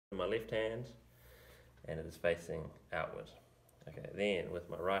my left hand and it is facing outward. Okay, then with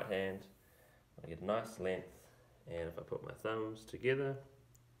my right hand I get a nice length, and if I put my thumbs together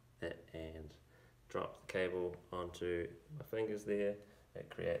and drop the cable onto my fingers there, it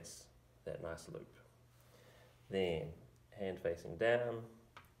creates that nice loop. Then hand facing down,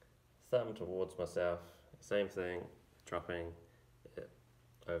 thumb towards myself, same thing, dropping it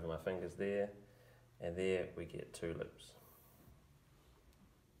over my fingers there, and there we get 2 loops.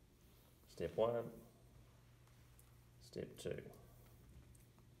 Step 1, step 2,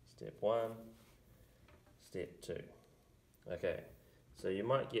 step 1, step 2. Okay, so you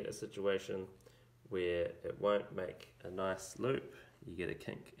might get a situation where it won't make a nice loop, you get a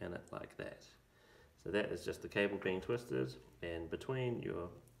kink in it like that. So that is just the cable being twisted, and between your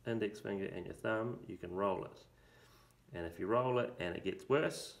index finger and your thumb you can roll it. And if you roll it and it gets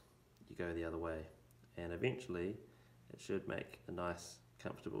worse, you go the other way, and eventually it should make a nice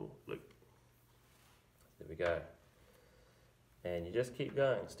comfortable loop. There we go. And you just keep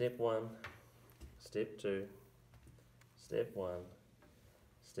going. Step 1, step 2, step 1,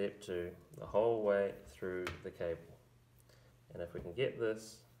 step 2, the whole way through the cable. And if we can get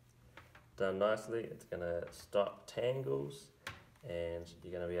this done nicely, it's going to stop tangles, and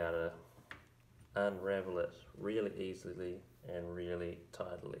you're going to be able to unravel it really easily and really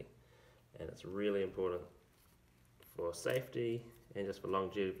tidily. And it's really important for safety and just for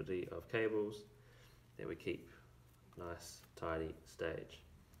longevity of cables that we keep nice tidy stage.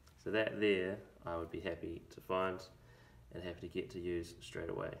 So that there I would be happy to find and happy to get to use straight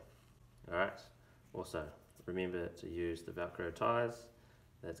away. Alright, also remember to use the Velcro ties.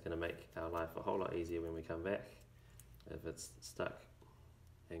 That's going to make our life a whole lot easier when we come back if it's stuck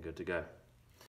and good to go.